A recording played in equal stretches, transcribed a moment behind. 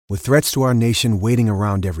With threats to our nation waiting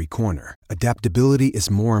around every corner, adaptability is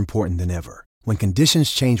more important than ever. When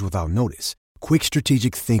conditions change without notice, quick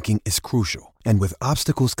strategic thinking is crucial. And with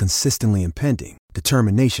obstacles consistently impending,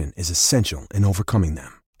 determination is essential in overcoming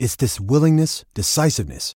them. It's this willingness,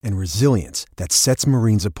 decisiveness, and resilience that sets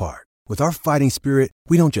Marines apart. With our fighting spirit,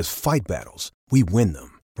 we don't just fight battles, we win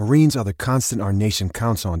them. Marines are the constant our nation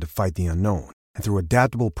counts on to fight the unknown. And through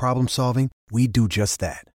adaptable problem solving, we do just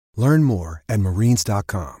that. Learn more at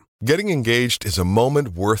marines.com. Getting engaged is a moment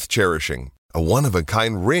worth cherishing. A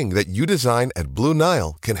one-of-a-kind ring that you design at Blue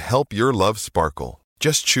Nile can help your love sparkle.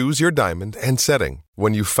 Just choose your diamond and setting.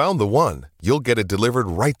 When you've found the one, you'll get it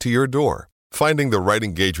delivered right to your door. Finding the right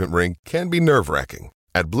engagement ring can be nerve-wracking.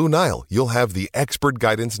 At Blue Nile, you'll have the expert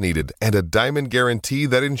guidance needed and a diamond guarantee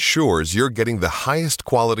that ensures you're getting the highest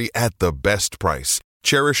quality at the best price.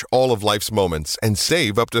 Cherish all of life's moments and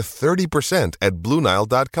save up to 30% at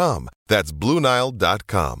BlueNile.com. That's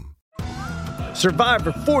BlueNile.com.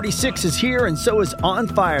 Survivor 46 is here, and so is On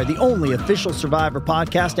Fire, the only official Survivor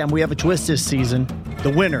podcast, and we have a twist this season. The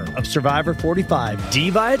winner of Survivor 45, Dee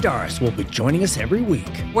Valladares, will be joining us every week.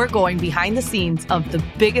 We're going behind the scenes of the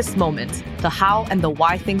biggest moments, the how and the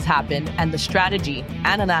why things happen, and the strategy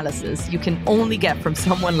and analysis you can only get from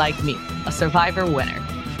someone like me, a Survivor winner.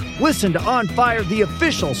 Listen to On Fire, the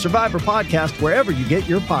official Survivor podcast, wherever you get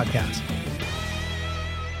your podcasts.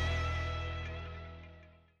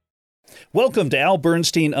 Welcome to Al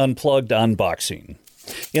Bernstein Unplugged Unboxing.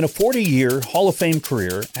 In a 40-year Hall of Fame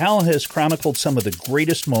career, Al has chronicled some of the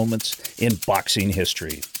greatest moments in boxing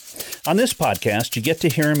history. On this podcast, you get to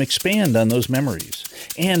hear him expand on those memories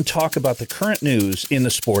and talk about the current news in the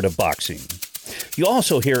sport of boxing. You'll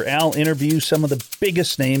also hear Al interview some of the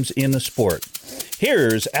biggest names in the sport.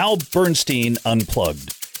 Here's Al Bernstein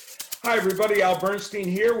Unplugged. Hi, everybody. Al Bernstein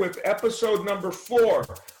here with episode number 4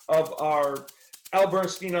 of our Al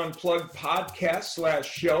Bernstein Unplugged podcast /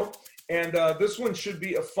 show. And this one should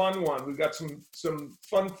be a fun one. We've got some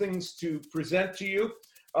fun things to present to you.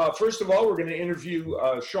 First of all, we're going to interview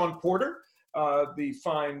Shawn Porter, the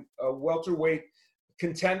fine welterweight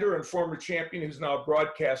contender and former champion who's now a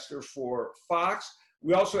broadcaster for Fox.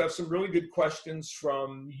 We also have some really good questions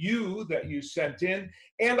from you that you sent in.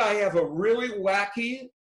 And I have a really wacky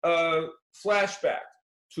flashback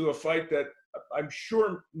to a fight that I'm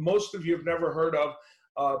sure most of you have never heard of,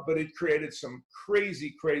 but it created some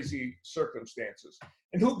crazy, crazy circumstances.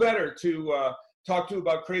 And who better to talk to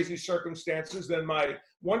about crazy circumstances than my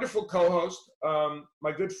wonderful co-host,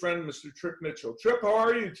 my good friend, Mr. Trip Mitchell. Trip, how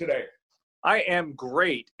are you today? I am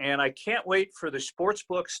great, and I can't wait for the sports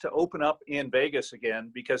books to open up in Vegas again,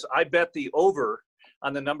 because I bet the over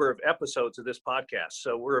on the number of episodes of this podcast.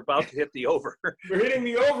 So we're about to hit the over. We're hitting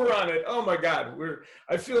the over on it. Oh my God.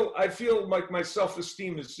 I feel like my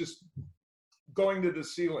self-esteem is just going to the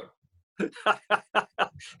ceiling.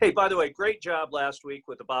 Hey, by the way, great job last week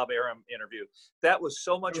with the Bob Arum interview. That was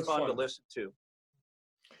so much fun to listen to.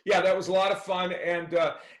 Yeah, that was a lot of fun. And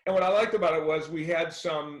what I liked about it was we had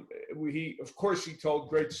of course, he told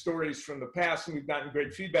great stories from the past, and we've gotten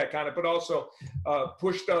great feedback on it, but also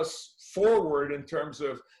pushed us forward in terms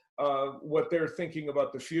of what they're thinking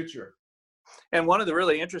about the future. And one of the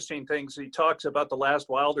really interesting things, he talks about the last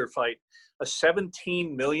Wilder fight, a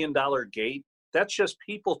 $17 million gate. That's just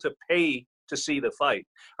people to pay to see the fight.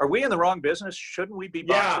 Are we in the wrong business? Shouldn't we be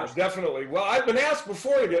boxers? Yeah, definitely. Well, I've been asked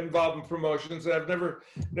before to get involved in promotions, and I've never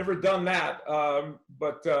done that.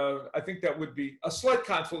 But I think that would be a slight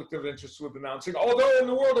conflict of interest with announcing. Although in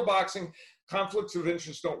the world of boxing, conflicts of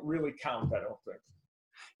interest don't really count, I don't think.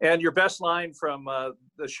 And your best line from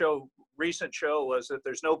the recent show was that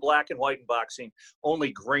there's no black and white in boxing,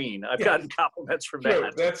 only green. I've gotten compliments from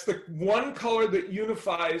that. That's the one color that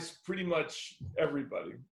unifies pretty much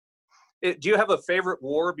everybody. Do you have a favorite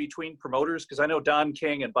war between promoters? Because I know Don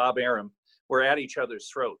King and Bob Arum were at each other's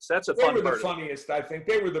throats. That's a fun part. They were the funniest, I think.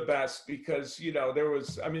 They were the best because, there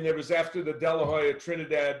was after the De La Hoya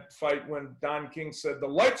Trinidad fight when Don King said, "The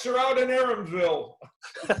lights are out in Aramville."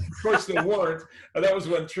 Of course, they weren't. That was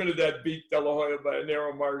when Trinidad beat De La Hoya by a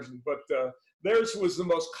narrow margin. But theirs was the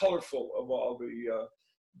most colorful of all the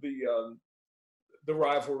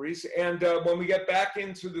rivalries. And when we get back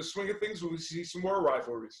into the swing of things, we'll see some more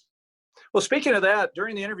rivalries. Well, speaking of that,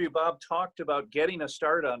 during the interview, Bob talked about getting a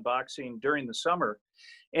start on boxing during the summer.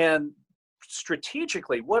 And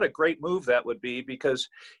strategically, what a great move that would be, because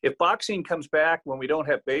if boxing comes back when we don't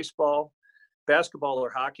have baseball, basketball or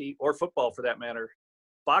hockey, or football for that matter,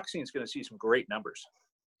 boxing is going to see some great numbers.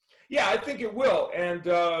 Yeah, I think it will. And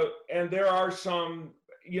there are some,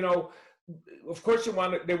 of course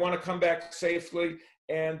they want to come back safely,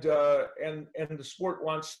 and the sport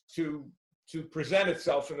wants to to present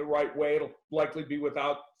itself in the right way. It'll likely be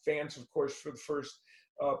without fans, of course, for the first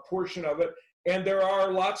portion of it. And there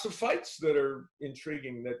are lots of fights that are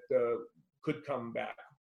intriguing that could come back.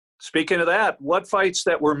 Speaking of that, what fights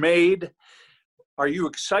that were made are you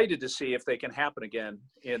excited to see if they can happen again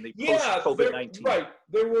in the post-COVID-19? Right.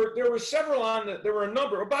 There were several there were a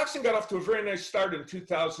number. Boxing got off to a very nice start in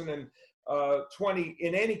 2020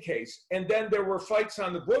 in any case. And then there were fights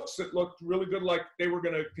on the books that looked really good, like they were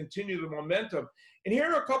going to continue the momentum. And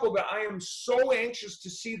here are a couple that I am so anxious to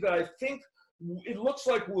see that I think it looks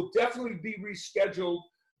like will definitely be rescheduled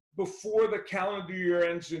before the calendar year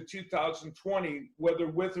ends in 2020, whether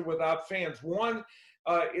with or without fans. One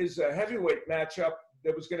is a heavyweight matchup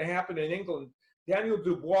that was going to happen in England. Daniel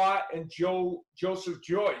Dubois and Joseph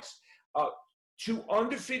Joyce, two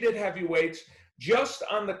undefeated heavyweights, just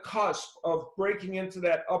on the cusp of breaking into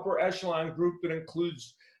that upper echelon group that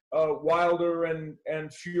includes Wilder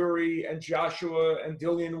and Fury and Joshua and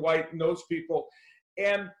Dillian White and those people.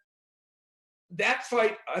 And that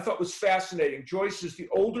fight I thought was fascinating. Joyce is the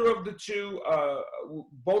older of the two.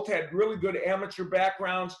 Both had really good amateur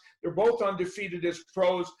backgrounds. They're both undefeated as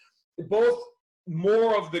pros. They're both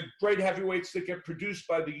more of the great heavyweights that get produced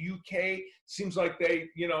by the UK. Seems like they're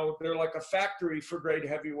like a factory for great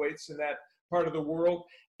heavyweights in that part of the world.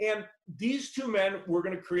 And these two men were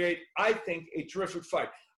going to create, I think, a terrific fight.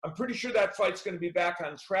 I'm pretty sure that fight's going to be back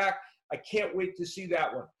on track. I can't wait to see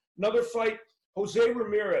that one. Another fight, Jose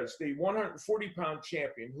Ramirez, the 140-pound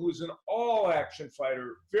champion, who is an all-action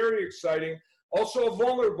fighter, very exciting, also a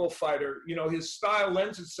vulnerable fighter. You know, his style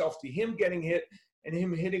lends itself to him getting hit and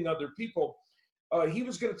him hitting other people. He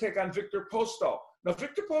was going to take on Victor Postol. Now,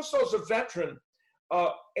 Victor Postol is a veteran,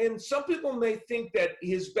 and some people may think that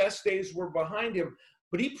his best days were behind him,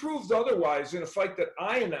 but he proved otherwise in a fight that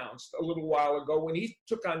I announced a little while ago when he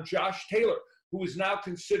took on Josh Taylor, who is now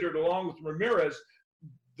considered, along with Ramirez,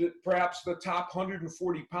 perhaps the top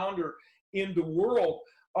 140-pounder in the world.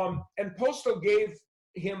 And Postol gave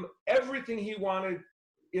him everything he wanted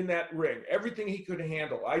in that ring, everything he could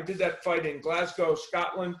handle. I did that fight in Glasgow,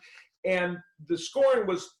 Scotland, and the scoring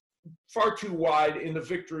was far too wide in the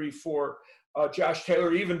victory for Josh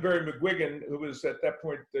Taylor. Even Barry McGuigan, who was at that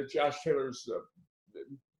point Josh Taylor's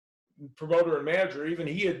promoter and manager, even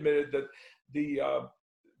he admitted that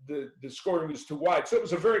the scoring was too wide. So it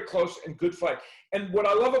was a very close and good fight. And what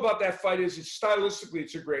I love about that fight is stylistically,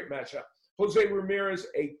 it's a great matchup. Jose Ramirez,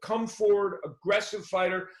 a come-forward, aggressive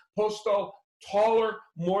fighter. Postol, taller,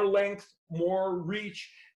 more length, more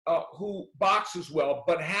reach, who boxes well,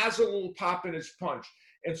 but has a little pop in his punch.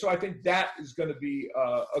 And so I think that is going to be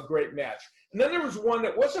a great match. And then there was one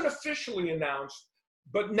that wasn't officially announced,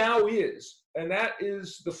 but now is. And that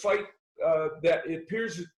is the fight that it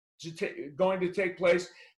appears going to take place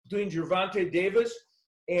between Gervonta Davis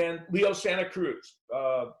and Leo Santa Cruz,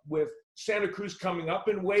 with Santa Cruz coming up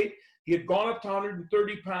in weight. He had gone up to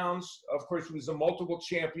 130 pounds. Of course, he was a multiple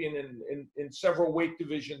champion in several weight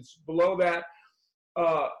divisions below that.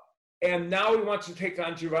 And now he wants to take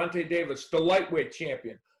on Gervonta Davis, the lightweight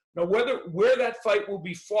champion. Now, where that fight will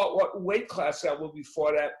be fought, what weight class that will be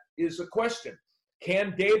fought at, is a question.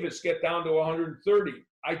 Can Davis get down to 130?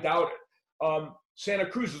 I doubt it. Santa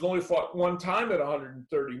Cruz has only fought one time at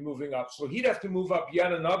 130 moving up, so he'd have to move up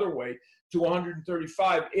yet another weight to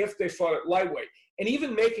 135 if they fought at lightweight. And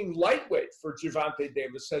even making lightweight for Gervonta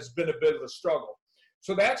Davis has been a bit of a struggle.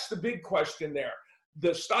 So that's the big question there.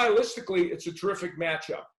 Stylistically, it's a terrific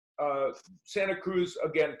matchup. Santa Cruz,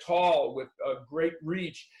 again, tall with a great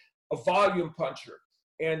reach, a volume puncher.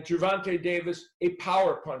 And Gervonta Davis, a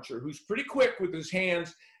power puncher who's pretty quick with his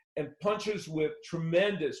hands and punches with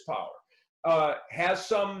tremendous power. Has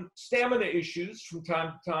some stamina issues from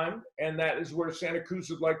time to time, and that is where Santa Cruz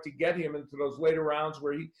would like to get him into those later rounds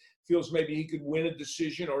where he feels maybe he could win a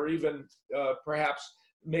decision or even perhaps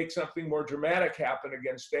make something more dramatic happen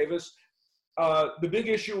against Davis. The big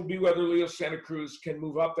issue will be whether Leo Santa Cruz can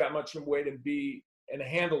move up that much in weight and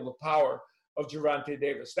handle the power of Gervonta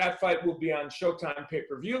Davis. That fight will be on Showtime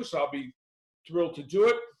pay-per-view, so I'll be thrilled to do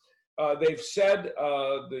it. They've said,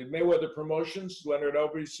 the Mayweather Promotions, Leonard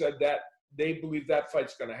Obrey said that they believe that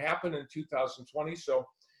fight's going to happen in 2020, so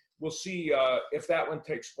we'll see if that one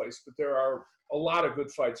takes place. But there are a lot of good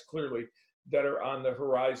fights, clearly, that are on the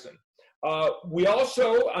horizon. We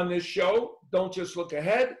also, on this show, don't just look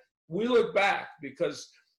ahead, we look back, because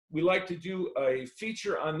we like to do a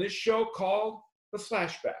feature on this show called The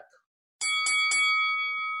Flashback.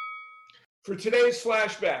 For today's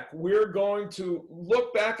flashback, we're going to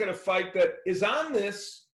look back at a fight that is on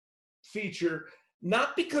this feature,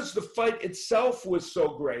 not because the fight itself was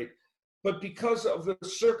so great, but because of the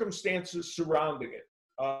circumstances surrounding it.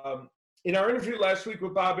 In our interview last week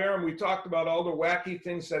with Bob Arum, we talked about all the wacky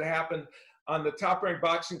things that happened on the Top Rank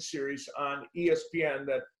Boxing series on ESPN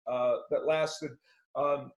that lasted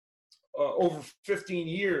over 15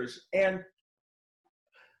 years. And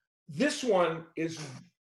this one is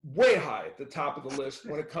way high at the top of the list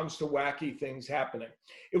when it comes to wacky things happening.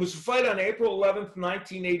 It was a fight on April 11th,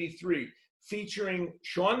 1983, featuring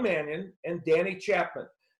Shawn Manion and Danny Chapman.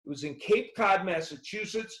 It was in Cape Cod,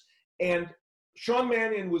 Massachusetts, and Shawn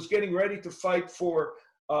Manion was getting ready to fight for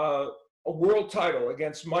a world title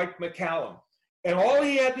against Mike McCallum. And all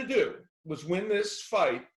he had to do was win this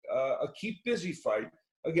fight, a keep busy fight,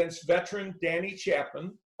 against veteran Danny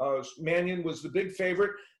Chapman. Manion was the big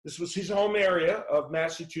favorite. This was his home area of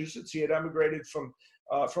Massachusetts. He had emigrated from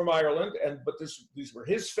Ireland, but these were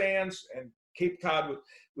his fans, and Cape Cod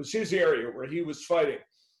was his area where he was fighting.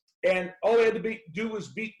 And all he had to do was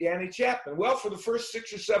beat Danny Chapman. Well, for the first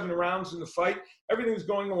 6 or 7 rounds in the fight, everything was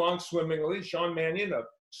going along swimmingly. Shawn Manion, a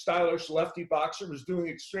stylish lefty boxer, was doing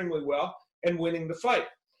extremely well and winning the fight.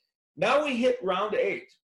 Now we hit round 8,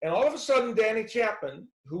 and all of a sudden Danny Chapman,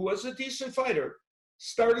 who was a decent fighter,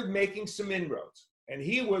 started making some inroads, and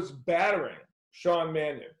he was battering Shawn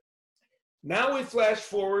Manion. Now we flash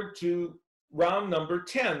forward to round number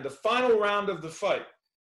 10, the final round of the fight.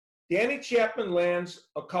 Danny Chapman lands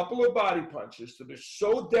a couple of body punches that are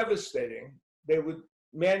so devastating,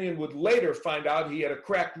 Manion would later find out he had a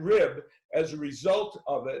cracked rib as a result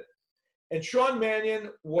of it. And Shawn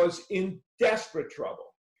Manion was in desperate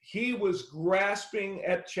trouble. He was grasping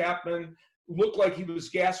at Chapman, looked like he was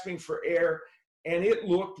gasping for air, and it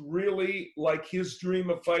looked really like his dream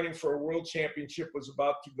of fighting for a world championship was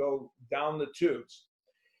about to go down the tubes.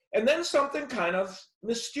 And then something kind of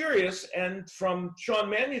mysterious and, from Shawn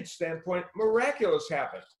Manion's standpoint, miraculous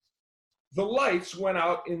happened. The lights went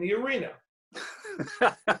out in the arena.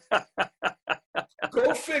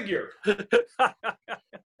 Go figure.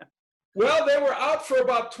 Well, they were out for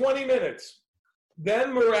about 20 minutes.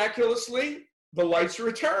 Then, miraculously, the lights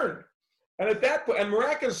returned. And at that point, and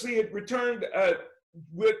miraculously, it returned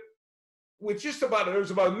with just about, there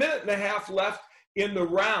was about a minute and a half left in the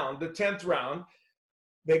round, the 10th round.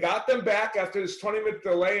 They got them back after this 20-minute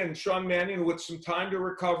delay, and Shawn Manion, with some time to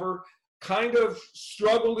recover, kind of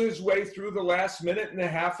struggled his way through the last minute and a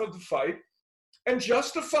half of the fight, and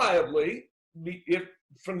justifiably,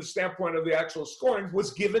 from the standpoint of the actual scoring,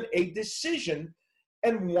 was given a decision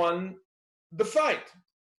and won the fight.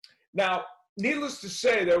 Now, needless to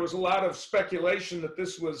say, there was a lot of speculation that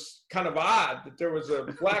this was kind of odd, that there was a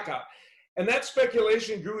blackout. And that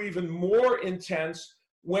speculation grew even more intense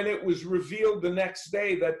when it was revealed the next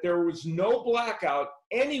day that there was no blackout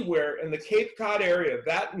anywhere in the Cape Cod area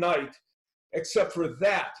that night except for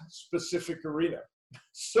that specific arena.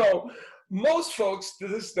 So most folks to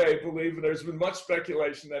this day believe, and there's been much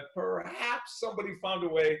speculation, that perhaps somebody found a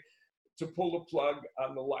way to pull the plug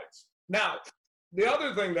on the lights. Now, the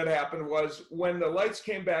other thing that happened was when the lights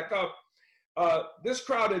came back up, this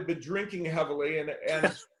crowd had been drinking heavily,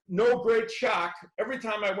 and no great shock. Every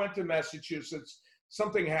time I went to Massachusetts,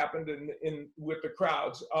 something happened with the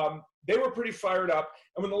crowds. They were pretty fired up.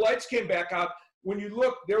 And when the lights came back out, when you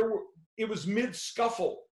look, it was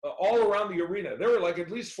mid-scuffle all around the arena. There were like at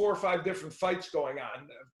least 4 or 5 different fights going on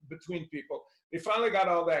between people. They finally got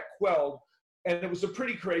all that quelled, and it was a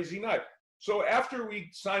pretty crazy night. So after we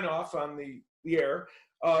sign off on the air,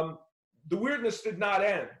 the weirdness did not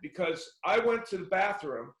end, because I went to the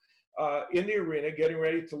bathroom in the arena getting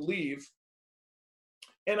ready to leave.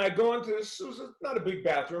 And I go into this, it was not a big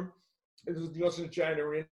bathroom, it wasn't a giant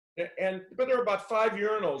arena, but there were about 5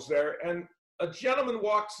 urinals there, and a gentleman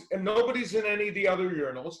walks, and nobody's in any of the other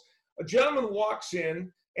urinals. A gentleman walks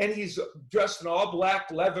in, and he's dressed in all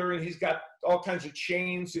black leather, and he's got all kinds of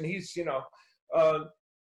chains, and he's,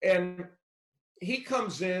 and he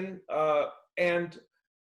comes in and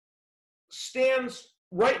stands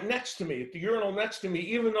right next to me, at the urinal next to me,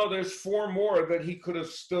 even though there's 4 more that he could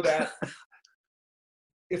have stood at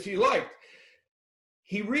if he liked.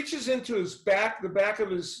 He reaches into the back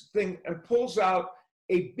of his thing, and pulls out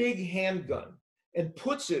a big handgun and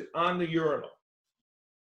puts it on the urinal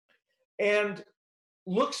and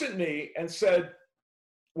looks at me and said,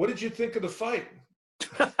 "What did you think of the fight?"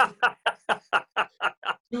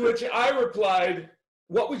 To which I replied,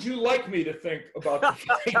 "What would you like me to think about the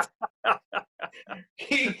fight?"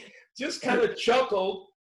 He just kind of chuckled,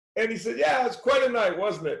 and he said, "Yeah, it's quite a night,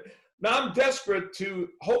 wasn't it?" Now, I'm desperate to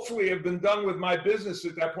hopefully have been done with my business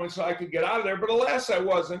at that point so I could get out of there, but alas, I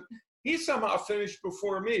wasn't. He somehow finished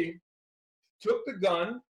before me, took the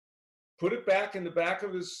gun, put it back in the back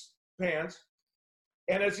of his pants,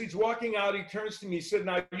 and as he's walking out, he turns to me, he said,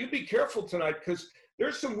 "Now, you be careful tonight, because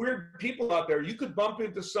there's some weird people out there. You could bump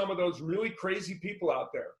into some of those really crazy people out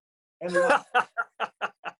there. And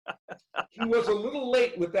he was a little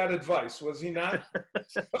late with that advice, was he not?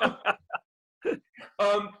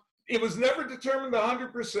 It was never determined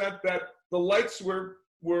 100% that the lights were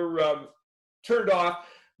turned off,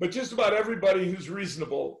 but just about everybody who's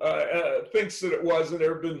reasonable thinks that it was, and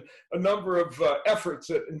there have been a number of efforts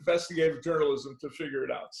at investigative journalism to figure it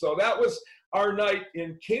out. So that was our night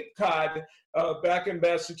in Cape Cod, back in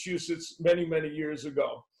Massachusetts many, many years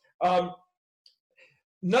ago.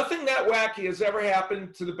 Nothing that wacky has ever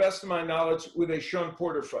happened, to the best of my knowledge, with a Shawn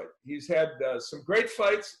Porter fight. He's had some great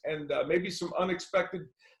fights and maybe some unexpected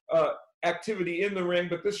activity in the ring,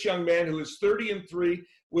 but this young man, who is 30-3,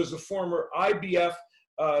 was a former IBF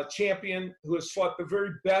champion who has fought the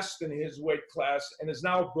very best in his weight class and is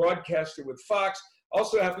now a broadcaster with Fox.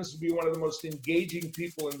 Also happens to be one of the most engaging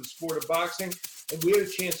people in the sport of boxing, and we had a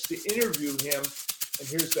chance to interview him, and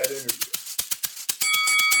here's that interview.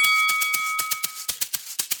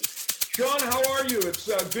 Shawn, how are you? It's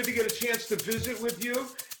good to get a chance to visit with you.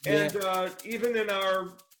 And even in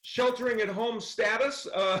our sheltering at home status,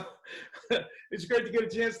 it's great to get a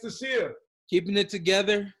chance to see you. Keeping it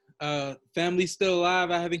together. Family's still alive.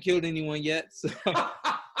 I haven't killed anyone yet. So.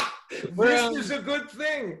 This is a good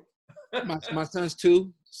thing. my son's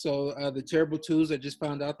 2. So the terrible twos, I just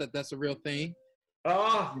found out that that's a real thing.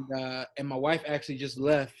 And my wife actually just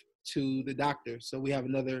left to the doctor, so we have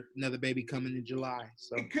another baby coming in July.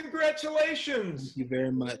 So congratulations! Thank you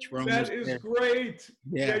very much. That is great.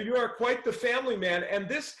 Yeah, you are quite the family man. And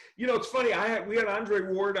this, it's funny. We had Andre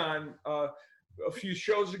Ward on a few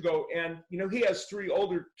shows ago, and he has 3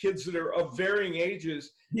 older kids that are of varying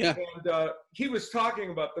ages. Yeah, and he was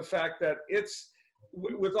talking about the fact that it's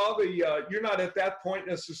with all the you're not at that point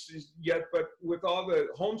necessarily yet, but with all the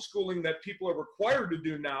homeschooling that people are required to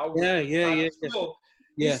do now.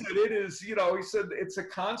 He said it is, he said it's a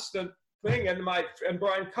constant thing. And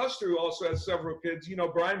Brian Custer, who also has several kids,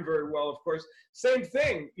 Brian very well, of course, same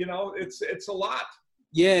thing, it's a lot.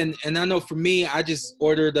 Yeah. And I know for me, I just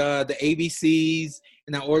ordered the ABCs,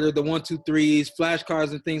 and I ordered the 1, 2, 3s,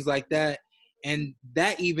 flashcards and things like that. And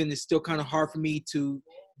that even is still kind of hard for me to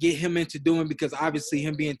get him into doing, because obviously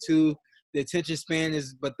him being 2, the attention span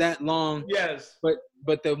is but that long. Yes.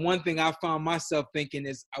 But the one thing I found myself thinking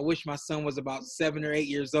is, I wish my son was about 7 or 8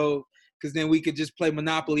 years old, because then we could just play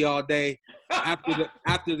Monopoly all day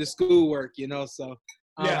after the schoolwork, So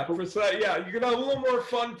you can have a little more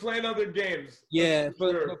fun playing other games. Yeah,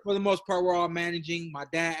 for the most part, we're all managing. My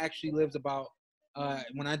dad actually lives about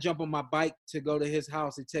when I jump on my bike to go to his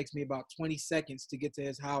house, it takes me about 20 seconds to get to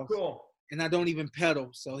his house. Cool. And I don't even pedal,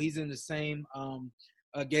 so he's in the same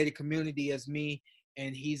gated community as me,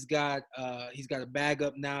 and he's got a bag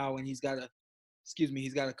up now, and he's got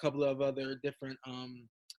a couple of other different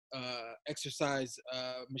exercise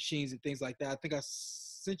machines and things like that. I think I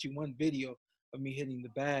sent you one video of me hitting the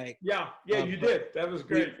bag. Yeah, you did. That was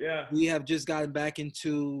great. We have just gotten back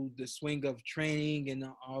into the swing of training and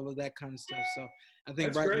all of that kind of stuff. So I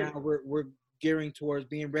think now we're gearing towards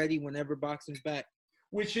being ready whenever boxing's back.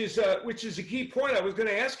 Which is a key point. I was going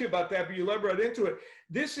to ask you about that, but you led right into it.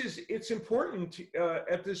 It's important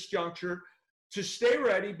at this juncture to stay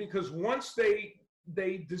ready, because once they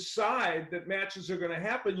decide that matches are going to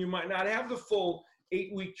happen, you might not have the full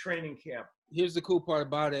 8-week training camp. Here's the cool part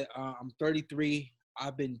about it. I'm 33.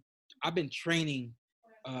 I've been training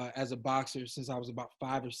as a boxer since I was about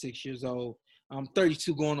 5 or 6 years old. I'm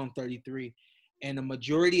 32 going on 33. And the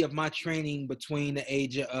majority of my training between the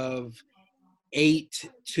age of 8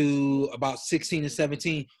 to about 16 and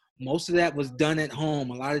 17, most of that was done at home.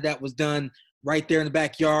 A lot of that was done right there in the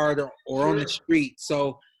backyard or on the street.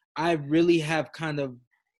 So I really have kind of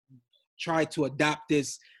tried to adopt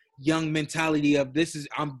this young mentality of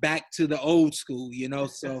I'm back to the old school,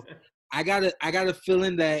 So I got a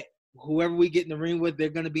feeling that whoever we get in the ring with, they're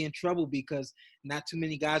going to be in trouble, because not too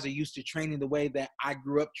many guys are used to training the way that I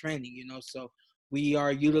grew up training, So we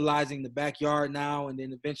are utilizing the backyard now, and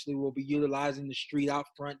then eventually we'll be utilizing the street out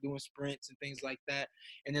front, doing sprints and things like that.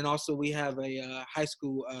 And then also we have a high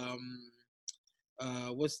school,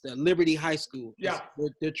 Liberty High School. Yeah.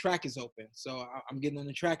 Their track is open. So I'm getting on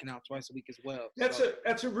the track now twice a week as well. That's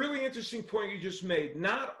a really interesting point you just made.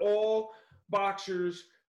 Not all boxers,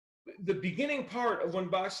 the beginning part of when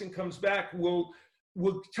boxing comes back will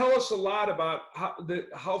tell us a lot about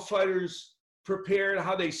how fighters prepared,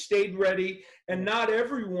 how they stayed ready, and not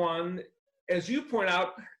everyone, as you point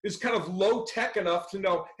out, is kind of low tech enough to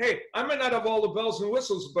know, hey, I might not have all the bells and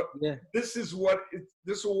whistles, but this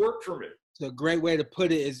will work for me. So a great way to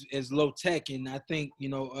put it is low tech, and I think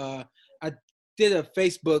did a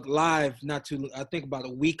Facebook Live I think about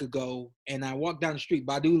a week ago, and I walked down the street.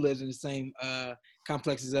 Badu lives in the same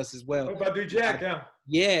complex as us as well. Oh, Badu Jack, yeah.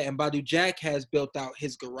 Yeah, and Badu Jack has built out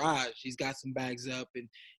his garage. He's got some bags up and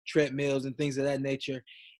treadmills and things of that nature.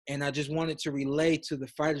 And I just wanted to relay to the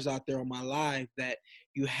fighters out there on my live that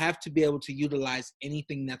you have to be able to utilize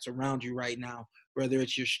anything that's around you right now, whether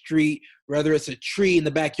it's your street, whether it's a tree in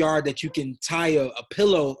the backyard that you can tie a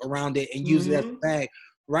pillow around it and use it as a bag.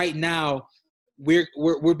 Right now,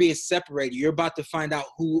 we're being separated. You're about to find out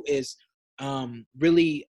who is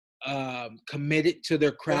really committed to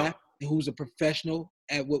their craft, and who's a professional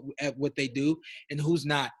at what they do, and who's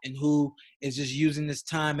not, and who is just using this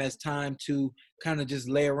time as time to kind of just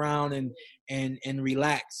lay around and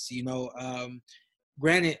relax.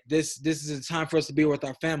 Granted, this is a time for us to be with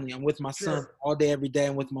our family. I'm with my son all day, every day.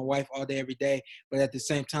 I'm with my wife all day, every day. But at the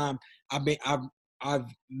same time, I've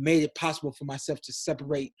made it possible for myself to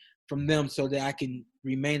separate from them so that I can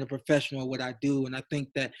remain a professional at what I do. And I think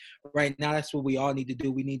that right now that's what we all need to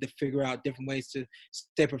do. We need to figure out different ways to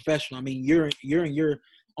stay professional. I mean, you're in your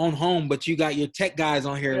own home, but you got your tech guys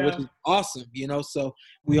on here, which is awesome, so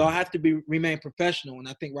we all have to remain professional. And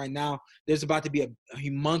I think right now there's about to be a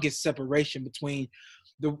humongous separation between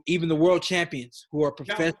even the world champions who are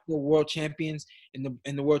professional world champions and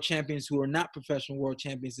the world champions who are not professional world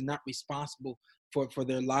champions and not responsible for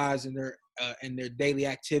their lives and their daily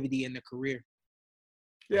activity and their career.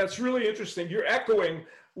 Yeah, it's really interesting. You're echoing,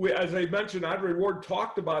 as I mentioned, Andre Ward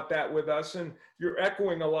talked about that with us, and you're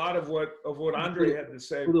echoing a lot of what Andre had to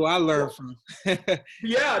say. Who do I learn from?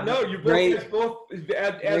 Yeah, no, you both,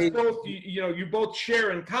 you both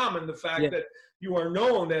share in common the fact that you are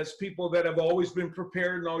known as people that have always been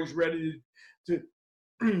prepared and always ready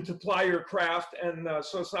to ply your craft, and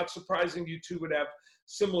so it's not surprising you two would have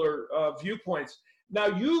similar viewpoints. Now,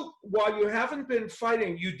 while you haven't been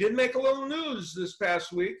fighting, you did make a little news this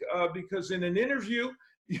past week because in an interview,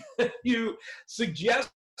 you suggested,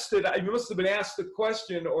 you must have been asked the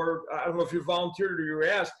question, or I don't know if you volunteered or you were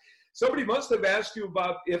asked, somebody must have asked you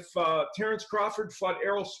about if Terrence Crawford fought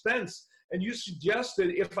Errol Spence, and you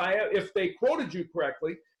suggested, if they quoted you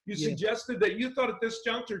correctly, you suggested that you thought at this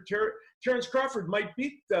juncture Terrence Crawford might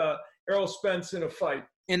beat Errol Spence in a fight.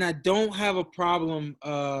 And I don't have a problem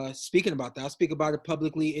speaking about that. I'll speak about it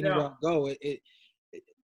publicly anywhere I go.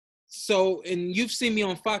 So, and you've seen me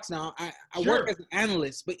on Fox now. I work as an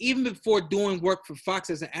analyst, but even before doing work for Fox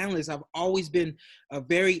as an analyst, I've always been a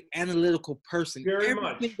very analytical person.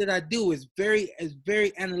 Everything that I do is very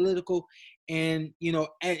analytical and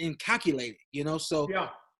and calculated. So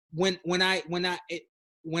when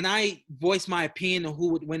I voice my opinion on who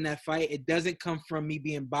would win that fight, it doesn't come from me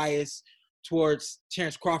being biased towards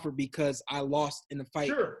Terrence Crawford because I lost in the fight.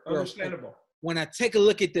 Sure, understandable. When I take a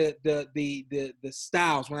look at the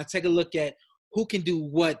styles, when I take a look at who can do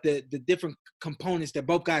what, the different components that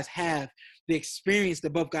both guys have, the experience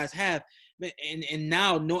that both guys have, and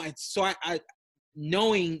now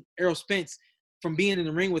knowing Errol Spence from being in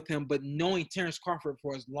the ring with him, but knowing Terrence Crawford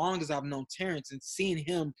for as long as I've known Terrence and seeing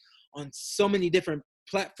him on so many different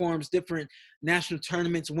platforms, different national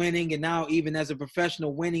tournaments winning, and now even as a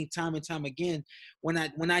professional winning time and time again, when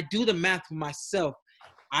I do the math for myself,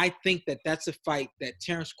 I think that that's a fight that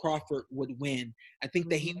Terrence Crawford would win. I think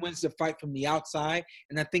that he wins the fight from the outside,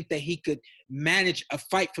 and I think that he could manage a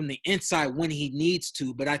fight from the inside when he needs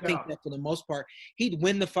to. But I think that for the most part, he'd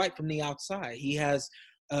win the fight from the outside. He has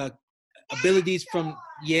abilities from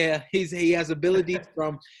he has abilities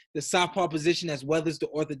from the southpaw position as well as the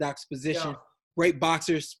orthodox position. Great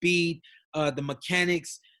boxer, speed, the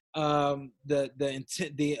mechanics,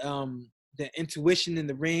 the intuition in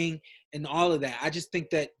the ring, and all of that. I just think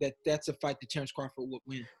that's a fight that Terrence Crawford would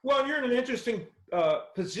win. Well, you're in an interesting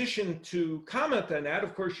position to comment on that.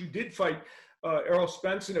 Of course, you did fight Errol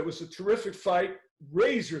Spence, and it was a terrific fight,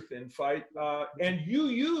 razor-thin fight, and you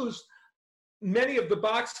used many of the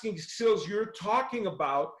boxing skills you're talking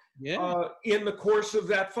about in the course of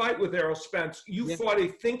that fight with Errol Spence. You fought a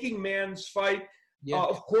thinking man's fight.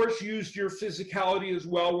 Of course, used your physicality as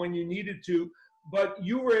well when you needed to, but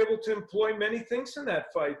you were able to employ many things in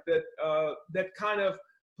that fight that kind of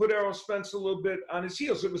put Errol Spence a little bit on his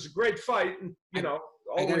heels. It was a great fight, and all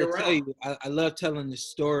the way around. Tell you, I love telling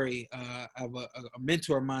this story of a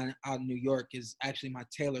mentor of mine out in New York is actually my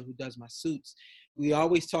tailor who does my suits. We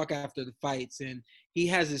always talk after the fights, and he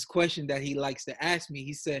has this question that he likes to ask me.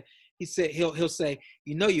 He said he'll say,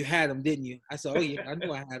 you had him, didn't you? I said, oh yeah, I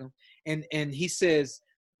knew I had him. And he says,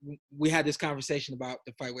 we had this conversation about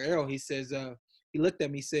the fight with Errol. He says, he looked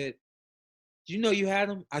at me, he said, "Do you know you had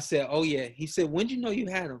him?" I said, "Oh yeah." He said, "When did you know you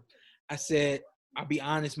had him?" I said, "I'll be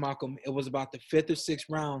honest, Malcolm. It was about the 5th or 6th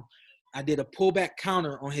round. I did a pullback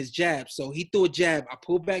counter on his jab. So he threw a jab. I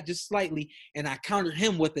pulled back just slightly, and I countered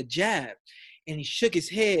him with a jab. And he shook his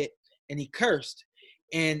head, and he cursed.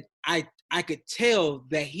 And I could tell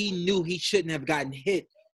that he knew he shouldn't have gotten hit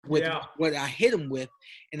with what I hit him with.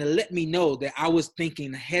 And it let me know that I was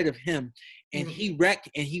thinking ahead of him. And he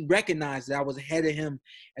recognized that I was ahead of him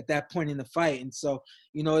at that point in the fight. And so,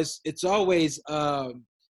 it's always, the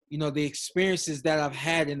experiences that I've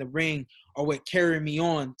had in the ring are what carry me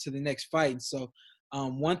on to the next fight. And so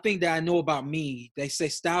one thing that I know about me, they say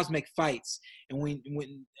styles make fights. And when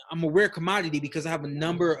I'm a rare commodity because I have a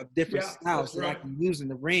number of different styles that I can use in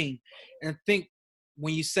the ring. And I think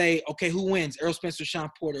when you say, okay, who wins? Errol Spence or Shawn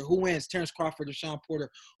Porter? Who wins? Terrence Crawford or Shawn Porter?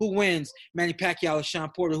 Who wins? Manny Pacquiao or Shawn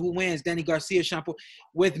Porter? Who wins? Danny Garcia or Shawn Porter?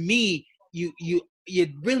 With me, you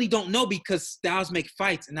really don't know because styles make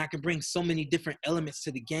fights, and I can bring so many different elements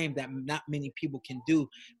to the game that not many people can do.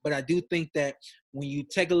 But I do think that when you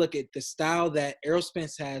take a look at the style that Errol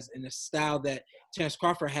Spence has and the style that Terrence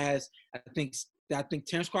Crawford has, I think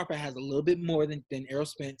Terrence Crawford has a little bit more than Errol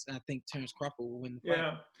Spence, and I think Terrence Crawford will win the fight.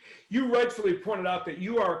 Yeah. You rightfully pointed out that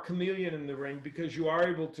you are a chameleon in the ring because you are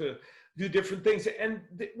able to do different things. And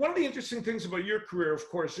one of the interesting things about your career, of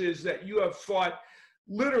course, is that you have fought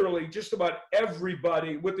literally just about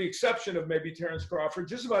everybody, with the exception of maybe Terrence Crawford,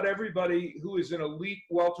 just about everybody who is an elite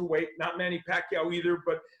welterweight, not Manny Pacquiao either,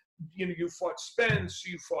 but you fought Spence,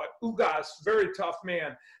 you fought Ugas, very tough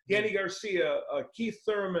man, Danny Garcia, Keith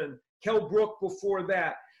Thurman, Kell Brook before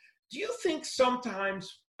that. Do you think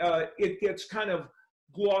sometimes it gets kind of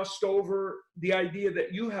glossed over, the idea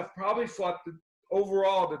that you have probably fought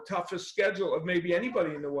overall the toughest schedule of maybe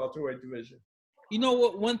anybody in the welterweight division? You know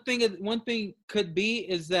what? One thing could be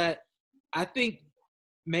is that I think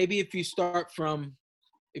maybe if you start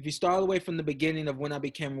all the way from the beginning of when I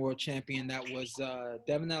became world champion, that was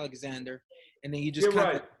Devin Alexander, and then you just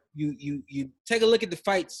you take a look at the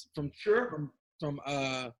fights from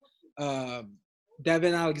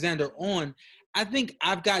Devin Alexander on. I think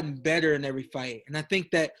I've gotten better in every fight, and I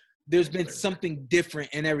think that there's been something different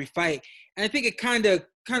in every fight, and I think it kind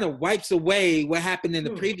of wipes away what happened in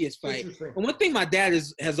the previous fight. And one thing my dad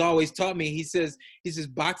has always taught me, he says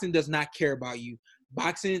boxing does not care about you.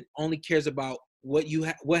 Boxing only cares about what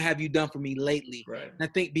have you done for me lately. Right. And I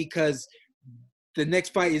think because the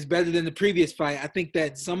next fight is better than the previous fight, I think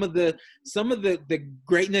that some of the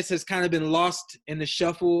greatness has kind of been lost in the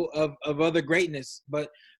shuffle of other greatness. But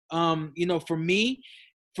for me,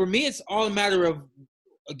 it's all a matter of,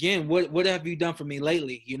 again, what have you done for me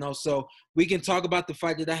lately? So we can talk about the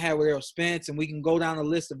fight that I had with Errol Spence, and we can go down a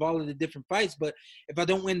list of all of the different fights. But if I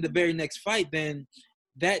don't win the very next fight, then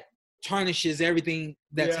that tarnishes everything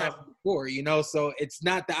that's happened before, so it's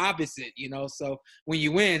not the opposite, so when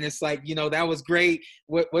you win, it's like, that was great.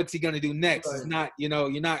 What's he going to do next? Right. It's not,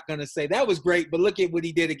 you're not going to say that was great, but look at what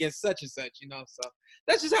he did against such and such, so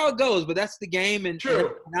that's just how it goes. But that's the game. And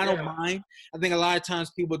I don't mind. I think a lot of times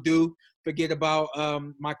people do forget about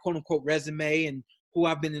my quote unquote resume and who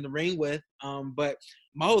I've been in the ring with. But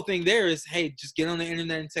my whole thing there is, hey, just get on the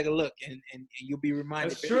internet and take a look, and you'll be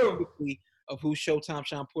reminded quickly of who Showtime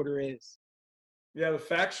Shawn Porter is. Yeah, the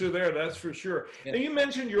facts are there, that's for sure. Yeah. Now, you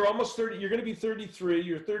mentioned you're almost 30, you're going to be 33,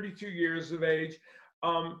 you're 32 years of age.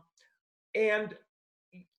 And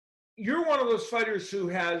you're one of those fighters who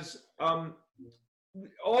has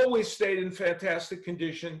always stayed in fantastic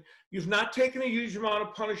condition. You've not taken a huge amount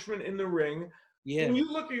of punishment in the ring. Yeah. When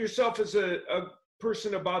you look at yourself as a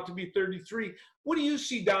person about to be 33, what do you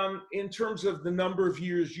see down in terms of the number of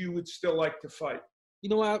years you would still like to fight?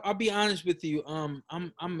 I'll be honest with you.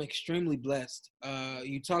 I'm extremely blessed.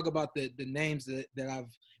 You talk about the names that I've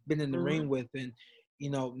been in the ring with, and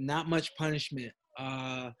not much punishment.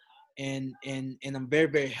 And I'm very,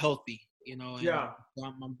 very healthy. And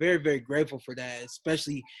I'm very, very grateful for that,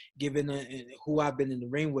 especially given who I've been in the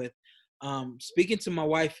ring with. Speaking to my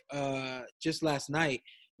wife just last night,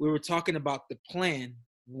 we were talking about the plan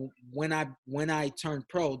when I turned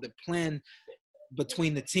pro. The plan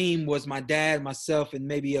between the team was my dad, myself, and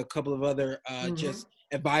maybe a couple of other just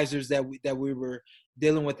advisors that we were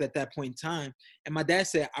dealing with at that point in time. And my dad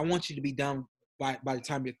said, I want you to be done by the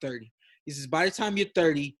time you're 30. He says, by the time you're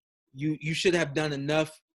 30, you should have done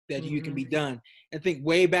enough that you can be done. And I think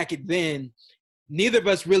way back then, neither of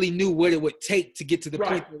us really knew what it would take to get to the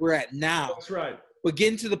point that we're at now. That's right. But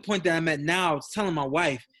getting to the point that I'm at now, I was telling my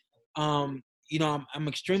wife, I'm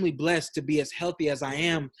extremely blessed to be as healthy as I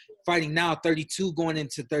am, fighting now, 32 going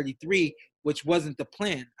into 33, which wasn't the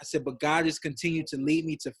plan. I said, but God has continued to lead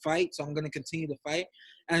me to fight, so I'm going to continue to fight.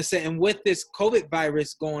 And I said, and with this COVID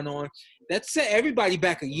virus going on, that set everybody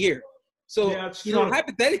back a year. So, Yeah, it's true.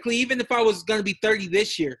 hypothetically, even if I was going to be 30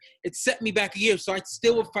 this year, it set me back a year. So I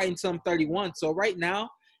still would fight until I'm 31. So right now,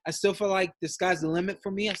 I still feel like the sky's the limit for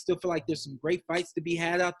me. I still feel like there's some great fights to be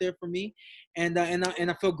had out there for me. And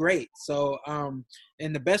I feel great. So,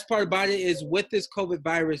 and the best part about it is with this COVID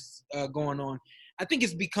virus going on, I think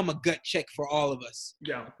it's become a gut check for all of us.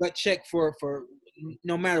 Yeah. Gut check for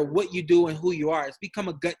no matter what you do and who you are. It's become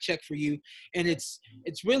a gut check for you. And it's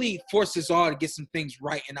really forced us all to get some things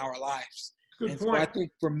right in our lives. Good and point. So I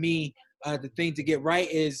think for me, the thing to get right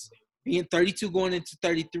is being 32 going into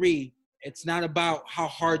 33. It's not about how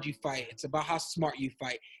hard you fight. It's about how smart you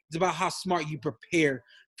fight. It's about how smart you prepare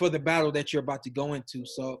for the battle that you're about to go into.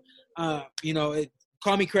 So,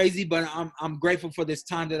 call me crazy, but I'm grateful for this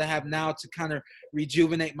time that I have now to kind of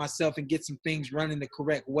rejuvenate myself and get some things running the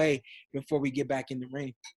correct way before we get back in the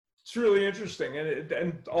ring. It's really interesting,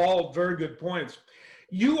 and all very good points.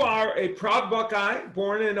 You are a proud Buckeye,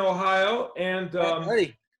 born in Ohio, and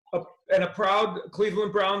a proud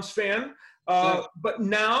Cleveland Browns fan. But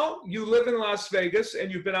now you live in Las Vegas,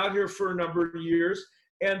 and you've been out here for a number of years.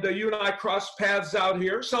 And you and I cross paths out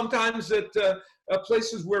here, sometimes at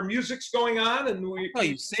places where music's going on. And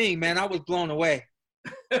you sing, man. I was blown away.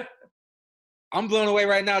 I'm blown away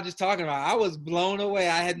right now just talking about it. I was blown away.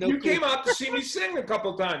 I had no clue. You came out to see me sing a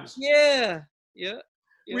couple times. Yeah.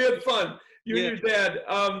 We had fun. You and your dad.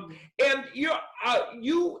 And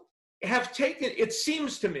you have taken, it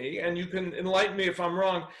seems to me, and you can enlighten me if I'm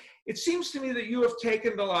wrong, it seems to me that you have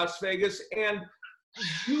taken to Las Vegas, and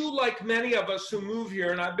you, like many of us who move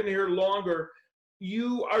here, and I've been here longer,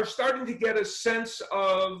 you are starting to get a sense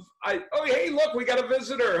of, hey, look, we got a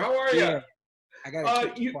visitor. How are you? Yeah. I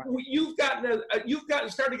got you've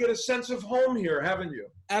started to get a sense of home here, haven't you?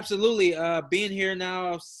 Absolutely. Being here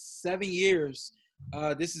now 7 years,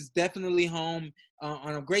 this is definitely home.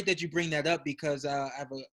 And I'm great that you bring that up because I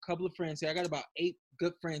have a couple of friends here. I got about 8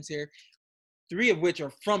 good friends here, 3 of which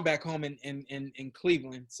are from back home in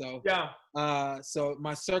Cleveland. So so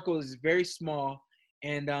my circle is very small,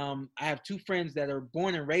 and I have 2 friends that are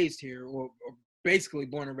born and raised here, or basically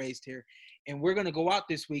born and raised here. And we're gonna go out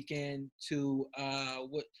this weekend to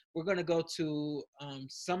we're gonna go to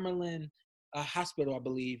Summerlin Hospital, I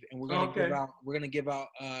believe, and we're gonna give out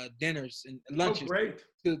dinners and lunches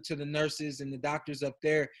to the nurses and the doctors up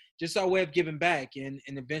there, just our way of giving back. And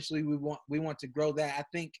eventually we want to grow that. I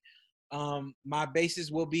think my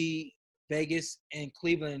bases will be Vegas and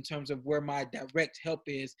Cleveland in terms of where my direct help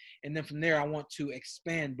is, and then from there I want to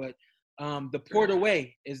expand. But the Port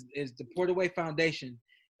Away is the Port Away Foundation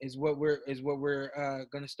is what we're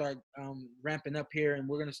going to start ramping up here, and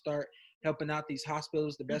we're going to start helping out these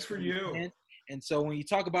hospitals the best for you. Can. And so when you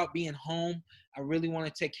talk about being home, I really want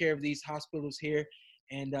to take care of these hospitals here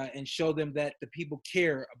and show them that the people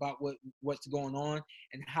care about what's going on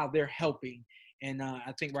and how they're helping. And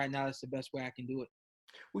I think right now that's the best way I can do it.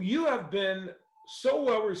 Well, you have been so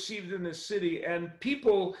well received in this city, and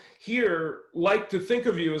people here like to think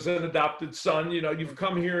of you as an adopted son. You know, you've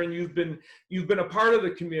come here and you've been a part of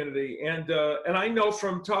the community, and I know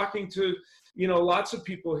from talking to lots of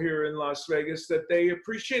people here in Las Vegas that they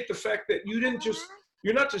appreciate the fact that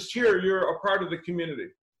you're not just here, you're a part of the community.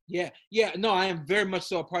 Yeah. No, I am very much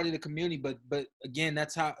so a part of the community, but again,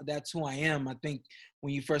 that's who I am. I think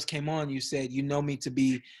when you first came on, you said you know me to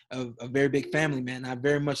be a very big family man. I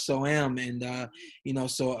very much so am, and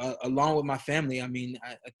so along with my family, I mean,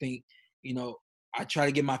 I think I try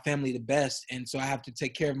to give my family the best, and so I have to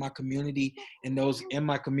take care of my community and those in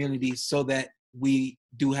my community so that we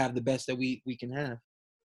do have the best that we can have.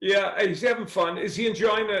 Yeah, he's having fun. Is he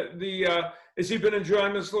enjoying has he been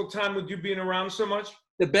enjoying this little time with you being around so much?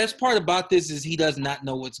 The best part about this is he does not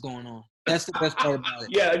know what's going on. That's the best part about it.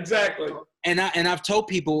 Yeah, exactly. And I've told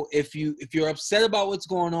people if you're upset about what's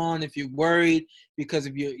going on, if you're worried because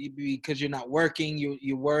you're not working,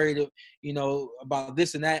 you're worried, about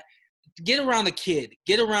this and that, get around a kid,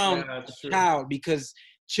 get around a child, because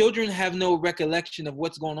children have no recollection of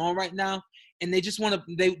what's going on right now, and they just want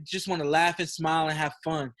to laugh and smile and have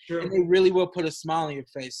fun. Sure. And they really will put a smile on your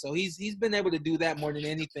face. So he's been able to do that more than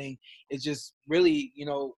anything. It's just really,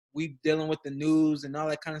 we dealing with the news and all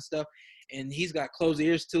that kind of stuff, and he's got closed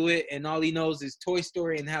ears to it, and all he knows is Toy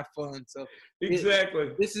Story and have fun. So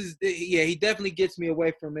exactly, he definitely gets me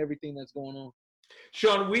away from everything that's going on.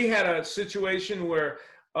 Shawn, we had a situation where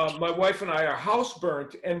my wife and I, our house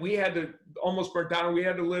burnt, and we had to almost burnt down. We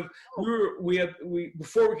had to live.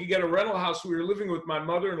 Before we could get a rental house, we were living with my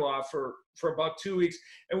mother-in-law for about 2 weeks,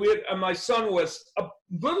 and my son was a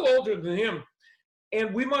little older than him,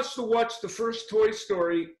 and we must have watched the first Toy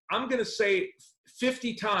Story, I'm going to say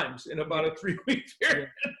 50 times in about a 3-week period.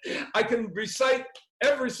 I can recite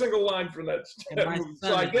every single line from that movie.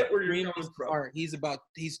 So I get where you're coming from. He's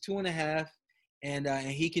 2.5, and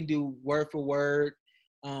he can do word for word.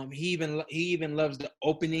 He even loves the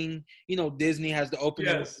opening. You know, Disney has the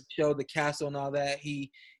opening show, the castle and all that.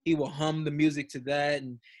 He will hum the music to that,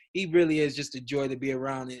 and he really is just a joy to be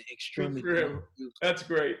around and extremely. Good for him. That's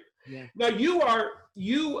great. Yeah. Now you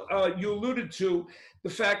alluded to the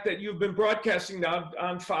fact that you've been broadcasting now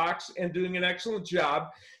on Fox and doing an excellent job.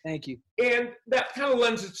 Thank you. And that kind of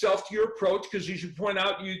lends itself to your approach, because as you point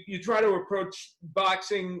out, you try to approach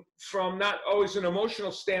boxing from not always an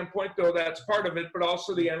emotional standpoint, though that's part of it, but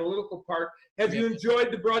also the analytical part. Have you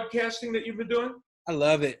enjoyed the broadcasting that you've been doing? I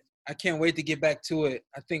love it. I can't wait to get back to it.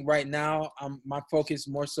 I think right now my focus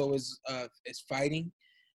more so is fighting.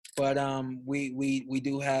 But we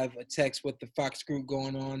do have a text with the Fox group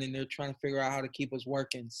going on, and they're trying to figure out how to keep us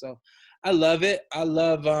working. So I love it. I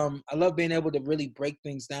love being able to really break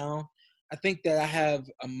things down. I think that I have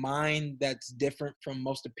a mind that's different from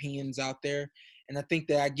most opinions out there, and I think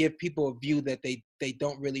that I give people a view that they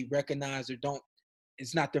don't really recognize or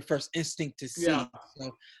it's not their first instinct to see. Yeah.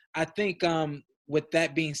 So I think with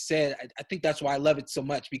that being said, I think that's why I love it so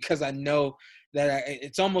much, because I know that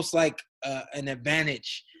it's almost like an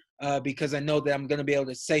advantage. Because I know that I'm going to be able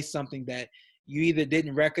to say something that you either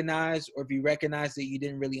didn't recognize, or if you recognize it, you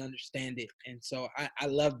didn't really understand it. And so I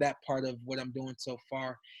love that part of what I'm doing so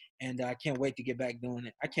far. And I can't wait to get back doing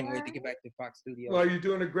it. I can't wait to get back to Fox Studios. Well, you're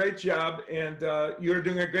doing a great job, and you're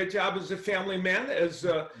doing a great job as a family man,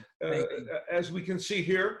 as we can see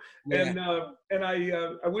here. Yeah. And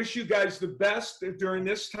I wish you guys the best during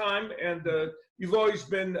this time. And you've always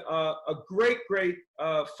been a great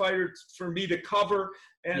fighter for me to cover.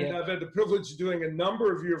 And I've had the privilege of doing a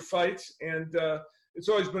number of your fights, and it's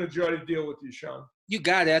always been a joy to deal with you, Shawn. You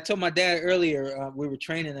got it. I told my dad earlier, we were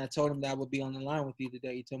training, I told him that I would be on the line with you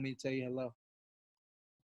today. He told me to tell you hello.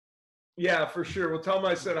 Yeah, for sure. Well, tell him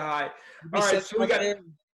I said hi. All right, so we got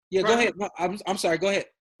 – Yeah, go ahead. I'm sorry. Go ahead.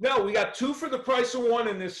 No, we got 2 for the price of 1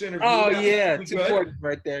 in this interview. Oh, yeah. 2 quarters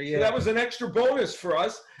right there, yeah. So that was an extra bonus for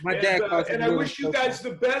us. My dad and I wish you guys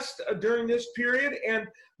the best during this period. And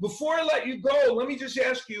before I let you go, let me just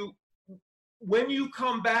ask you, when you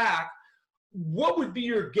come back, what would be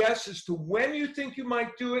your guess as to when you think you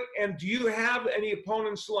might do it? And do you have any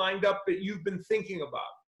opponents lined up that you've been thinking about?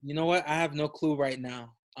 You know what? I have no clue right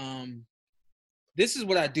now. This is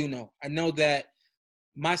what I do know. I know that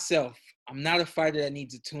myself, I'm not a fighter that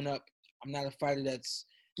needs a tune-up. I'm not a fighter that's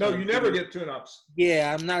 – No, you never get tune-ups.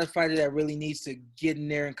 Yeah, I'm not a fighter that really needs to get in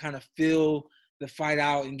there and kind of feel the fight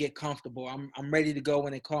out and get comfortable. I'm ready to go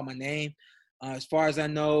when they call my name. As far as I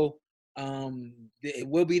know, it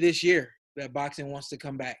will be this year that boxing wants to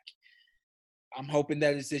come back. I'm hoping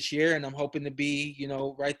that it's this year, and I'm hoping to be,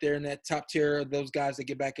 right there in that top tier of those guys that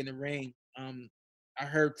get back in the ring. I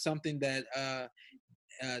heard something that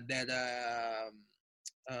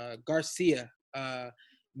Garcia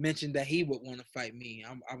mentioned that he would want to fight me.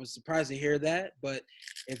 I was surprised to hear that, but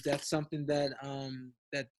if that's something that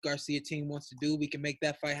that Garcia team wants to do, we can make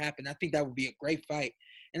that fight happen. I think that would be a great fight.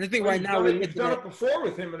 And I think right now we've done it before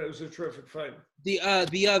with him, and it was a terrific fight. The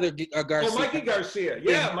other Garcia. Oh, Mikey Garcia.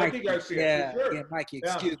 Yeah, Mikey Garcia. Yeah, for sure. Yeah, Mikey.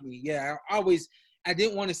 Excuse me. Yeah, I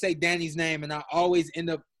didn't want to say Danny's name, and I always end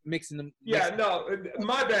up mixing them. Yeah, no,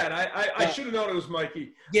 my bad. I should have known it was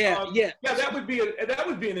Mikey. Yeah. Yeah, that would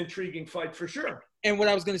be an intriguing fight for sure. And what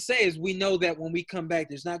I was going to say is, we know that when we come back,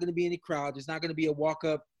 there's not going to be any crowd. There's not going to be a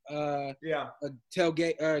walk-up, a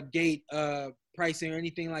tailgate, gate pricing or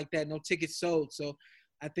anything like that. No tickets sold. So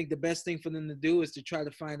I think the best thing for them to do is to try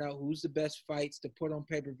to find out who's the best fights to put on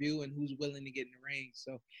pay-per-view and who's willing to get in the ring.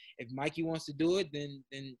 So if Mikey wants to do it, then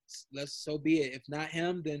so be it. If not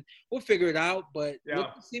him, then we'll figure it out. But you'll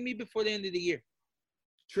see me before the end of the year.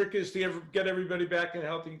 Trick is to get everybody back in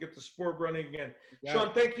health and get the sport running again.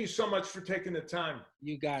 Shawn, thank you so much for taking the time.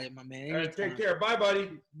 You got it, my man. Anytime. All right, take care. Bye, buddy.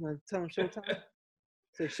 You want to tell him showtime?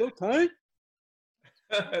 Say showtime.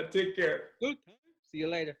 Take care. Showtime. See you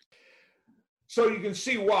later. So you can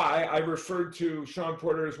see why I referred to Shawn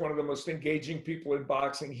Porter as one of the most engaging people in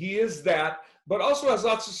boxing. He is that, but also has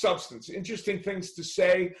lots of substance, interesting things to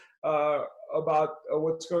say about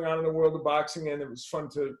what's going on in the world of boxing, and it was fun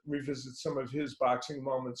to revisit some of his boxing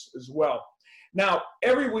moments as well. Now,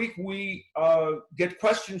 every week we get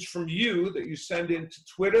questions from you that you send into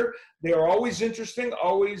Twitter. They are always interesting,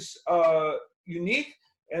 always unique.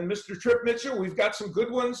 And Mr. Trip Mitchell, we've got some good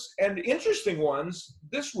ones and interesting ones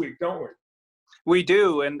this week, don't we? We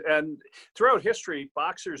do, and throughout history,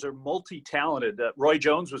 boxers are multi-talented. Roy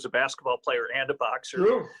Jones was a basketball player and a boxer.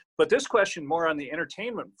 True. But this question more on the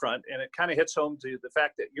entertainment front, and it kind of hits home to the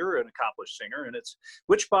fact that you're an accomplished singer, and it's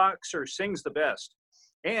which boxer sings the best?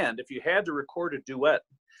 And if you had to record a duet,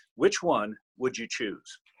 which one would you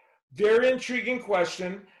choose? Very intriguing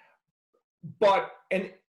question, but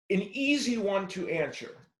an easy one to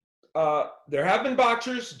answer. There have been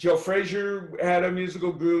boxers. Joe Frazier had a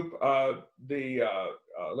musical group.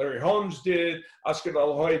 Larry Holmes did. Oscar De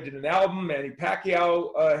La Hoya did an album. Manny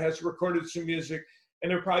Pacquiao has recorded some music, and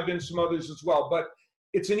there have probably been some others as well. But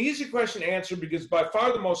it's an easy question to answer because by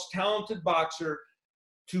far the most talented boxer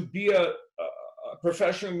to be a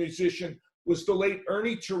professional musician was the late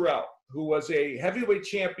Ernie Terrell, who was a heavyweight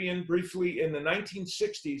champion briefly in the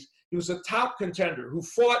 1960s. He was a top contender who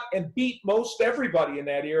fought and beat most everybody in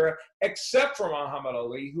that era, except for Muhammad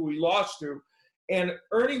Ali, who he lost to. And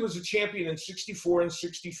Ernie was a champion in 64 and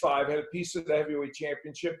 65, had a piece of the heavyweight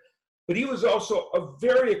championship. But he was also a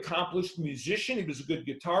very accomplished musician. He was a good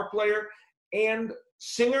guitar player and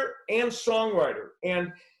singer and songwriter.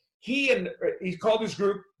 And he called his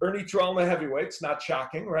group Ernie Terrell and the Heavyweights, not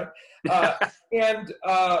shocking, right? And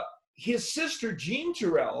his sister, Jean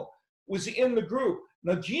Terrell, was in the group.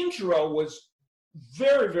 Now, Jean Terrell was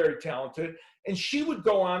very, very talented, and she would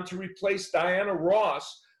go on to replace Diana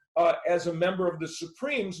Ross as a member of the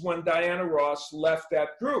Supremes when Diana Ross left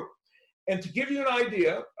that group. And to give you an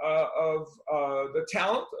idea of the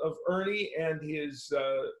talent of Ernie and his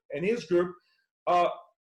group,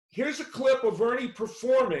 here's a clip of Ernie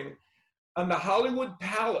performing on the Hollywood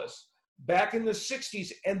Palace back in the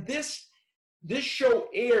 60s. And this show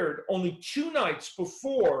aired only 2 nights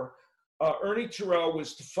before Ernie Terrell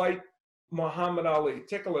was to fight Muhammad Ali.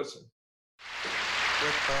 Take a listen.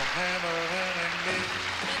 With the hammer and a nail,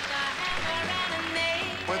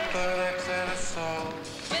 with an axe and a saw,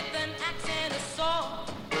 with an axe and a saw,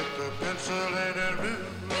 with a pencil and a ruler,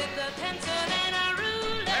 with a pencil and a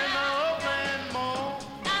ruler, and my old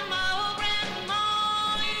grandma,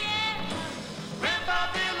 yeah. Grandpa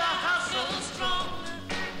built a house so strong,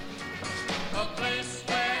 a place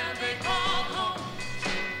where they call home.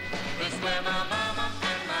 It's where my mama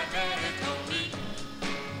and my daddy told me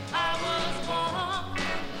I was born.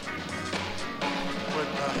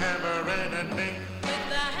 With the hammer and a nail, with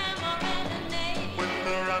the hammer and a nail, with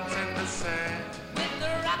the rocks in the sand, with the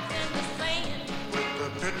rocks in the sand, with the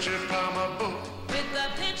picture from a book, with the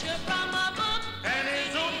picture from a book, and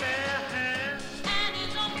his own bare hands, and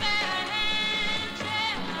his own bare hands,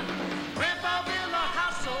 yeah. Grandpa built a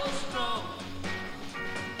house so strong,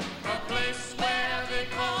 a place where they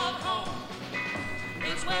call home.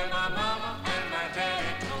 It's where my mama and my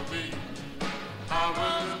daddy told me I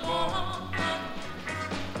was born.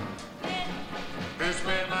 It's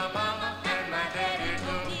where my mama and my daddy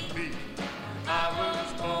told me I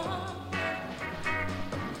was born.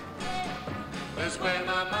 It's where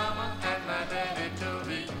my mama and my daddy told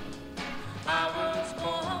me I was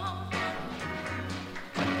born.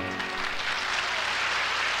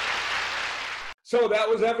 So that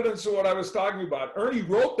was evidence of what I was talking about. Ernie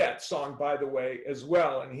wrote that song, by the way, as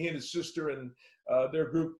well, and he and his sister and their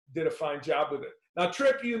group did a fine job with it. Now,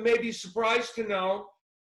 Tripp, you may be surprised to know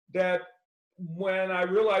that when I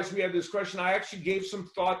realized we had this question, I actually gave some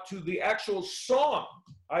thought to the actual song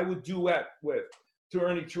I would duet with to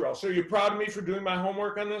Ernie Terrell. So you're proud of me for doing my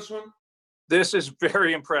homework on this one? This is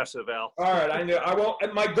very impressive, Al. All right, I know. I won't.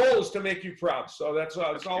 And my goal is to make you proud, so that's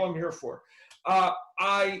all I'm here for.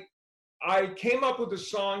 I came up with a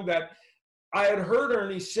song that I had heard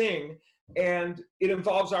Ernie sing, and it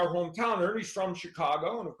involves our hometown. Ernie's from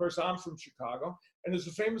Chicago, and of course I'm from Chicago. And there's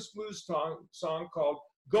a famous blues song called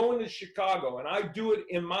 "Going to Chicago," and I do it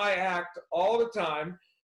in my act all the time.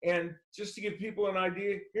 And just to give people an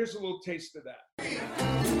idea, here's a little taste of that.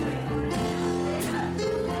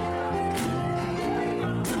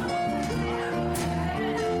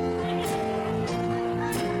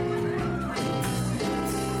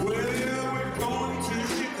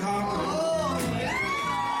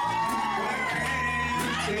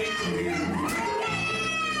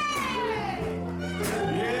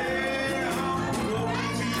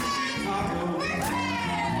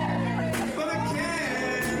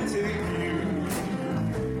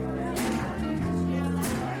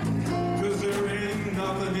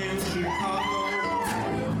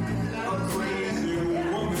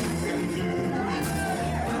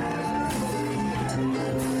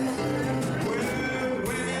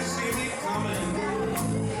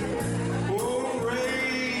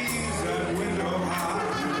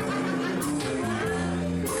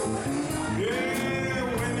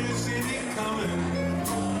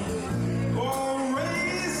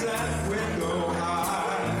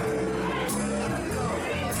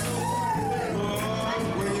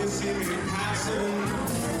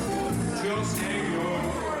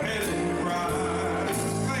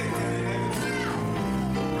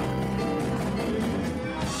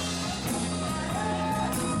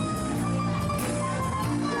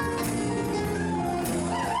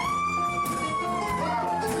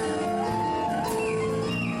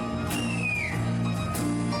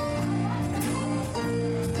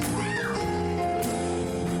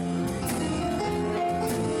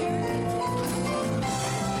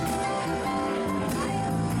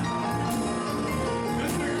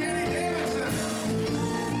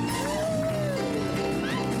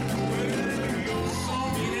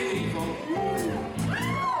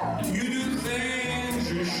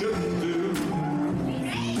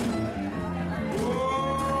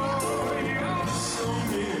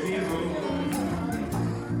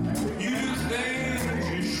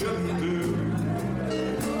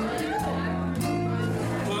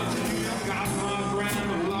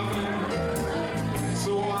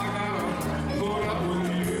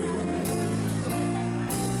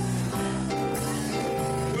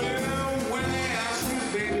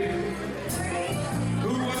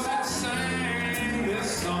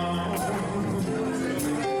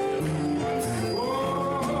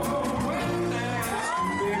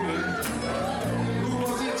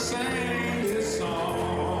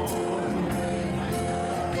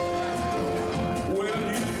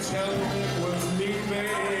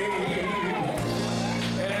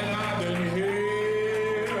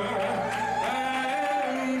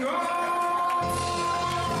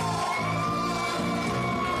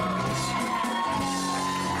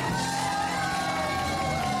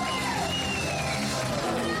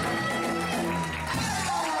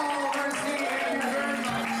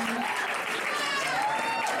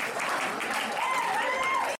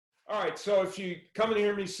 right. So if you come and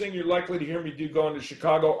hear me sing, you're likely to hear me do Going to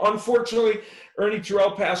Chicago. Unfortunately, Ernie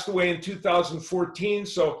Terrell passed away in 2014.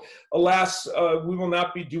 So alas, we will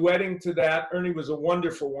not be duetting to that. Ernie was a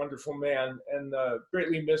wonderful, wonderful man and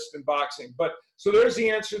greatly missed in boxing. But so there's the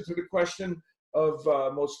answer to the question of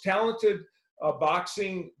most talented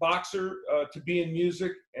boxer to be in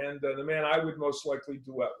music, and the man I would most likely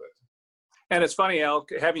duet with. And it's funny, Al,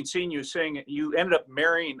 having seen you sing, you ended up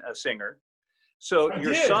marrying a singer. So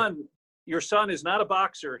your son is not a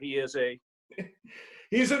boxer. He is a.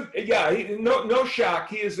 No shock.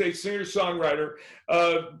 He is a singer-songwriter.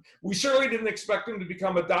 We certainly didn't expect him to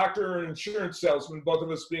become a doctor or an insurance salesman, both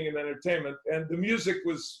of us being in entertainment, and the music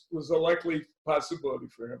was a likely possibility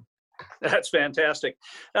for him. That's fantastic.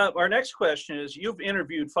 Our next question is, you've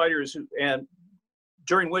interviewed fighters and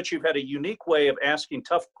during which you've had a unique way of asking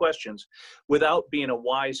tough questions without being a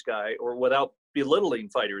wise guy or without belittling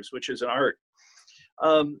fighters, which is an art.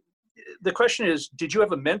 The question is, did you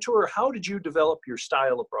have a mentor? How did you develop your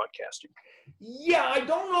style of broadcasting? Yeah, I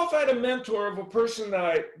don't know if I had a mentor of a person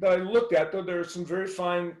that I looked at, though there are some very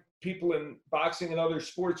fine people in boxing and other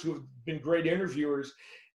sports who have been great interviewers.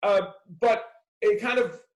 But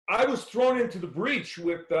I was thrown into the breach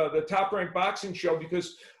with the Top Rank Boxing Show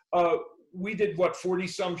because we did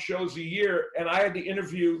 40-some shows a year, and I had to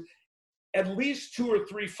interview at least 2 or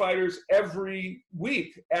 3 fighters every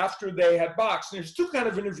week after they had boxed. And there's 2 kind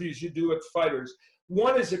of interviews you do with fighters.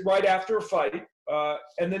 One is right after a fight,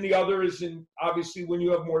 and then the other is obviously when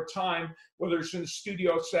you have more time, whether it's in a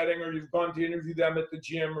studio setting or you've gone to interview them at the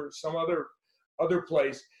gym or some other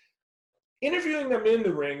place. Interviewing them in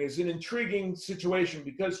the ring is an intriguing situation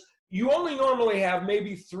because you only normally have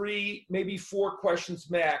maybe 3, maybe 4 questions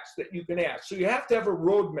max that you can ask. So you have to have a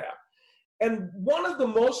roadmap. And one of the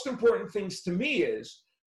most important things to me is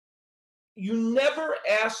you never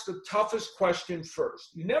ask the toughest question first.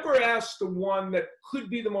 You never ask the one that could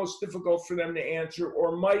be the most difficult for them to answer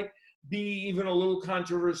or might be even a little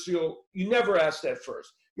controversial. You never ask that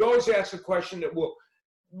first. You always ask a question that will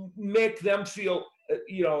make them feel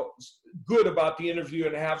good about the interview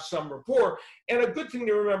and have some rapport. And a good thing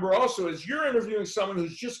to remember also is you're interviewing someone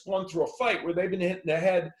who's just gone through a fight where they've been hit in the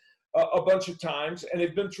head a bunch of times and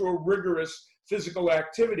they've been through a rigorous physical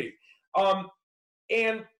activity.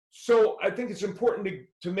 And so I think it's important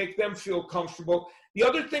to make them feel comfortable. The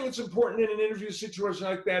other thing that's important in an interview situation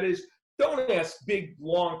like that is don't ask big,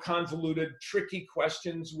 long, convoluted, tricky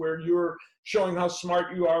questions where you're showing how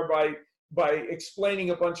smart you are by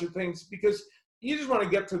explaining a bunch of things, because you just want to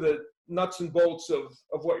get to the nuts and bolts of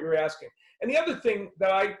what you're asking. And the other thing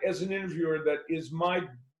that I, as an interviewer, that is my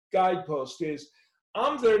guidepost is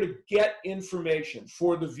I'm there to get information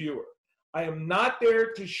for the viewer. I am not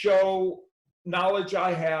there to show knowledge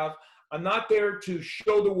I have. I'm not there to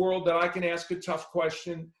show the world that I can ask a tough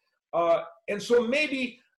question. And so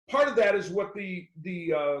maybe part of that is what the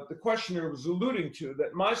questioner was alluding to,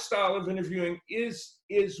 that my style of interviewing is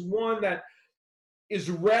one that is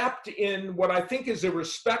wrapped in what I think is a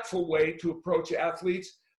respectful way to approach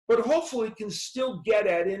athletes, but hopefully can still get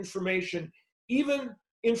at information, even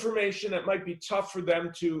information that might be tough for them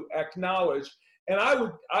to acknowledge. And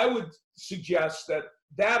I would suggest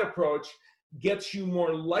that approach gets you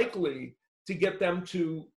more likely to get them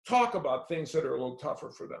to talk about things that are a little tougher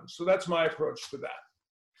for them. So that's my approach to that.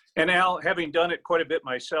 And Al, having done it quite a bit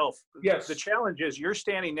myself, yes, the challenge is you're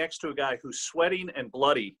standing next to a guy who's sweating and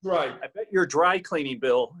bloody. Right. I bet your dry cleaning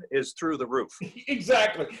bill is through the roof.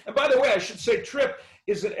 Exactly. And by the way, I should say Tripp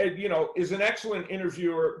is an excellent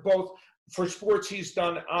interviewer, both for sports he's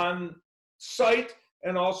done on site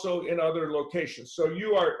and also in other locations. So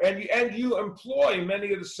you are, and you employ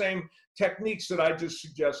many of the same techniques that I just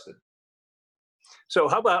suggested. So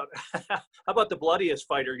how about the bloodiest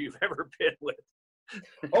fighter you've ever been with?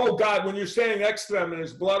 Oh God, when you're standing next to them and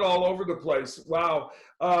there's blood all over the place. Wow.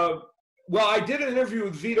 Well, I did an interview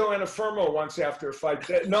with Vito Anafirmo once after a fight.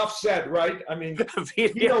 Enough said, right? I mean,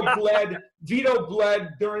 Vito bled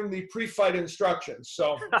during the pre-fight instructions.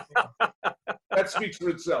 So that speaks for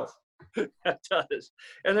itself. That does.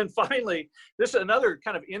 And then finally, this is another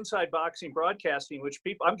kind of inside boxing broadcasting, which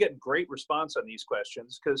I'm getting great response on these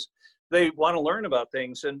questions because they want to learn about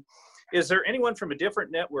things. And is there anyone from a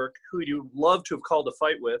different network who you love to have called a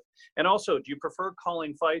fight with? And also, do you prefer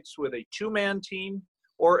calling fights with a 2-man team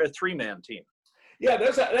or a 3-man team? Yeah,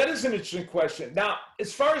 that is an interesting question. Now,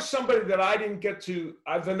 as far as somebody that I didn't get to,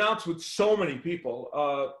 I've announced with so many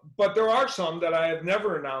people, but there are some that I have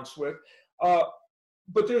never announced with.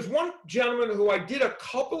 But there's one gentleman who I did a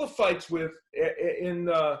couple of fights with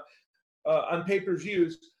on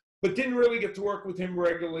pay-per-views, but didn't really get to work with him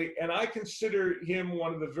regularly. And I consider him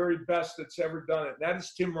one of the very best that's ever done it. And that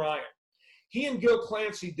is Tim Ryan. he and Gil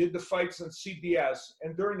Clancy did the fights on CBS.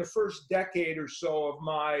 And during the first decade or so of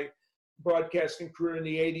my broadcasting career in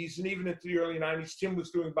the 80s and even into the early 90s, Tim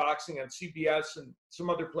was doing boxing on CBS and some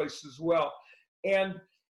other places as well. And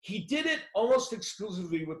he did it almost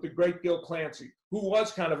exclusively with the great Gil Clancy, who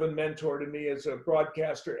was kind of a mentor to me as a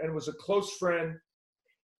broadcaster and was a close friend.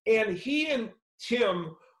 And he and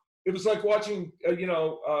Tim, it was like watching,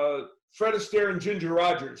 Fred Astaire and Ginger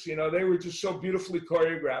Rogers. You know, they were just so beautifully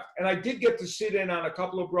choreographed. And I did get to sit in on a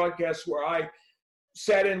couple of broadcasts where I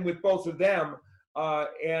sat in with both of them.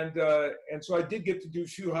 And so I did get to do a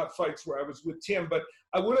few hot fights where I was with Tim, but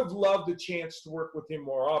I would have loved a chance to work with him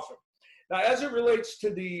more often. Now, as it relates to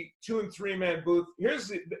the 2 and 3 man booth, here's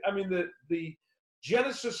the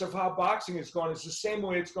genesis of how boxing has gone is the same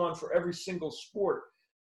way it's gone for every single sport.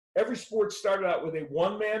 Every sport started out with a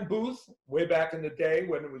 1-man booth way back in the day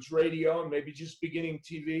when it was radio and maybe just beginning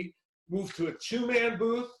TV, moved to a 2-man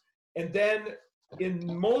booth, and then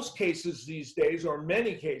in most cases these days, or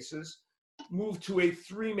many cases, moved to a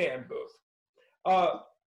 3-man booth.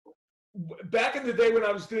 Back in the day when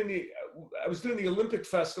I was doing the Olympic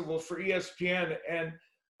Festival for ESPN, and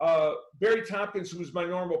Barry Tompkins, who was my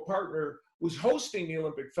normal partner, was hosting the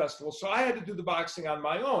Olympic Festival, so I had to do the boxing on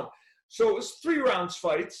my own. So it was 3 rounds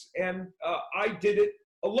fights, and I did it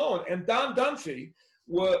alone. And Don Dunphy,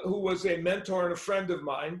 who was a mentor and a friend of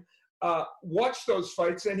mine, watched those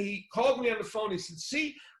fights, and he called me on the phone. He said,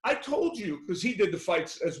 "See, I told you," because he did the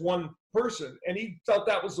fights as one person, and he felt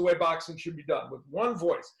that was the way boxing should be done, with one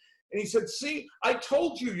voice. And he said, "See, I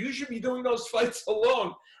told you, you should be doing those fights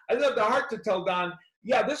alone." I didn't have the heart to tell Don,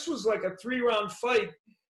 yeah, this was like a 3-round fight,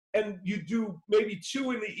 and you do maybe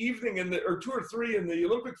 2 in the evening or 2 or 3 in the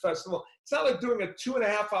Olympic Festival. It's not like doing a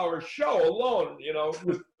 2.5-hour show alone,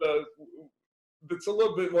 with it's a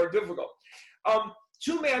little bit more difficult.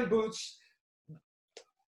 2-man booths,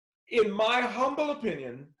 in my humble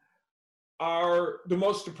opinion, are the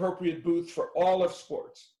most appropriate booth for all of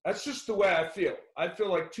sports. That's just the way I feel. I feel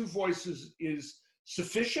like 2 voices is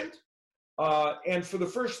sufficient. And for the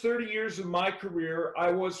first 30 years of my career, I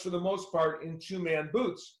was, for the most part, in 2-man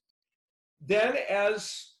booths. Then,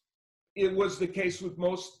 as it was the case with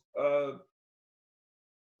most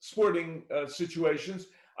sporting situations,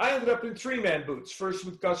 I ended up in 3-man booths, first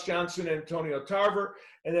with Gus Johnson and Antonio Tarver,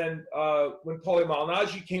 and then when Paulie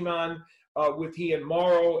Malignaggi came on with he and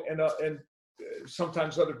Morrow, and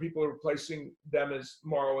sometimes other people are replacing them as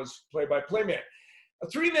Morrow as play-by-play man. A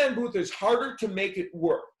 3-man booth is harder to make it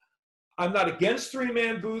work. I'm not against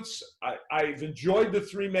 3-man booths. I've enjoyed the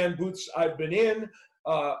 3-man booths I've been in.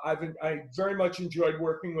 I very much enjoyed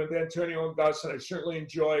working with Antonio and Gus, and I certainly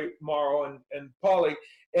enjoy Morrow and Paulie.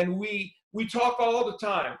 And we talk all the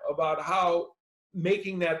time about how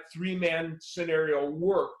making that 3-man scenario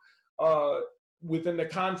work within the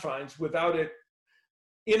confines without it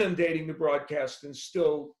inundating the broadcast and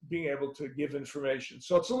still being able to give information.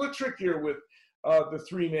 So it's a little trickier with the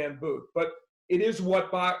 3-man booth, but it is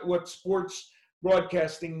what sports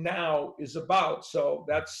broadcasting now is about. So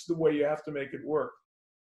that's the way you have to make it work.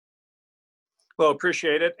 Well,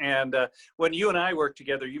 appreciate it. And when you and I work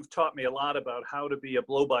together, you've taught me a lot about how to be a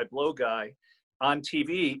blow-by-blow guy on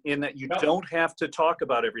TV, in that you don't have to talk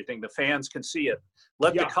about everything. The fans can see it.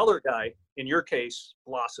 Let the color guy, in your case,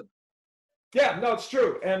 blossom. Yeah, no, it's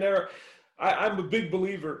true. And I'm a big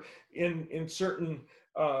believer in certain,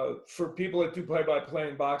 for people that do play-by-play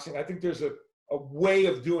in boxing, I think there's a way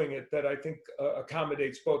of doing it that I think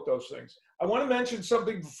accommodates both those things. I want to mention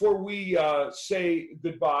something before we say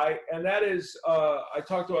goodbye, and that is, I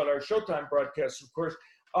talked about our Showtime broadcasts, of course.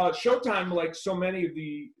 Showtime, like so many of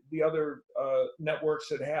the other networks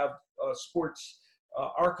that have sports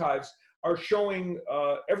archives, are showing,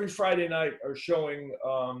 every Friday night, are showing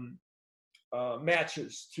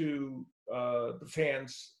matches to the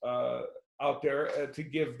fans out there to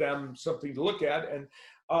give them something to look at. And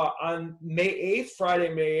on May 8th,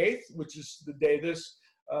 Friday, May 8th, which is the day this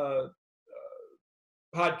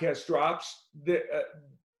podcast drops,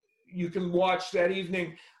 you can watch that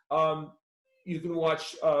evening. You can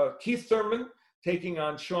watch Keith Thurman taking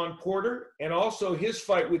on Shawn Porter, and also his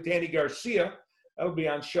fight with Danny Garcia. That'll be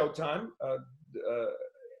on Showtime.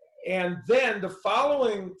 And then the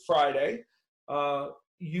following Friday,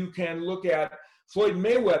 you can look at Floyd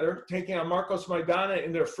Mayweather taking on Marcos Maidana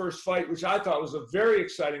in their first fight, which I thought was a very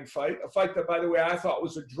exciting fight. A fight that, by the way, I thought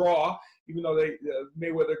was a draw, even though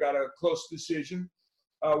Mayweather got a close decision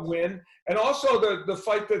win. And also the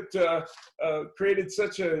fight that created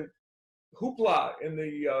such a hoopla in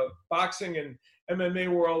the boxing and MMA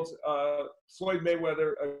world, Floyd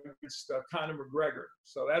Mayweather against Conor McGregor.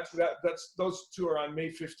 So that's those two are on May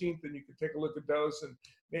 15th, and you can take a look at those. And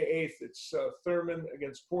May 8th, it's Thurman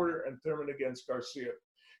against Porter and Thurman against Garcia.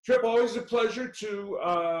 Trip, always a pleasure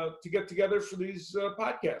to get together for these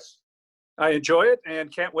podcasts. I enjoy it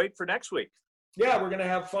and can't wait for next week. Yeah, we're going to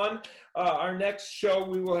have fun. Our next show,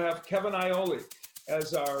 we will have Kevin Ioli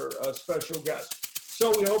as our special guest.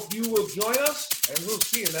 So we hope you will join us, and we'll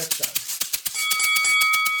see you next time.